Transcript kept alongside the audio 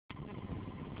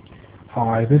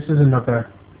Hi, this is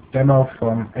another demo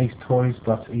from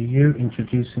acetoys.eu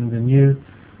introducing the new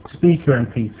speaker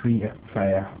MP3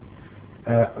 player.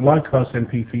 Like most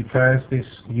MP3 players, this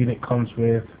unit comes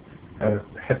with a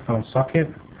headphone socket.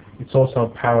 It's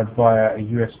also powered via a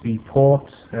USB port.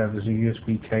 There's a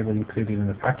USB cable included in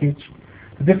the package.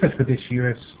 The difference with this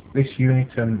unit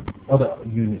and other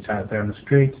units out there on the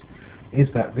street is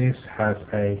that this has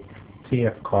a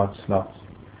TF card slot.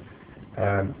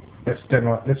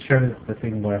 Let's show the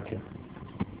thing working.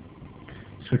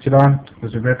 Switch it on.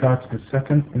 There's a red light in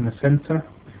the center.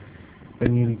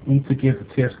 Then you need to give the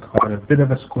TS card a bit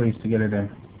of a squeeze to get it in.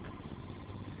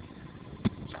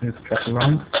 Let's track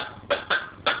along.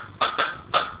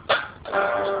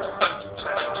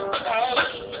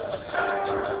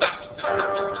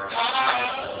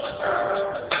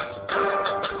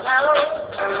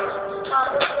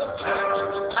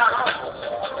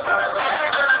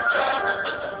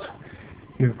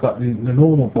 You've got the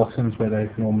normal buttons where they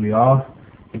normally are.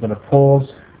 You've got a pause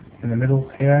in the middle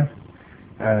here.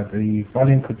 The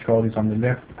volume control is on the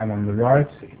left and on the right.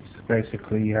 It's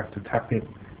basically you have to tap it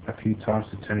a few times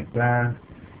to turn it down,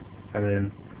 and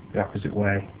then the opposite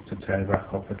way to turn it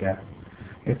back up again.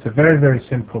 It's a very, very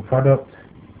simple product.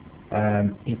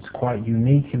 It's quite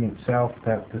unique in itself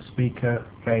that the speaker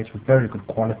plays with very good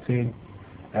quality.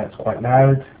 It's quite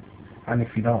loud. And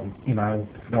if you don't, if you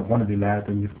don't want to be loud,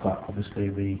 then you've got obviously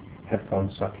the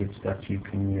headphone sockets that you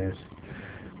can use.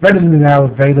 Readily now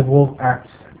available at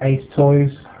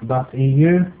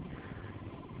acetoys.eu.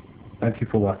 Thank you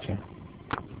for watching.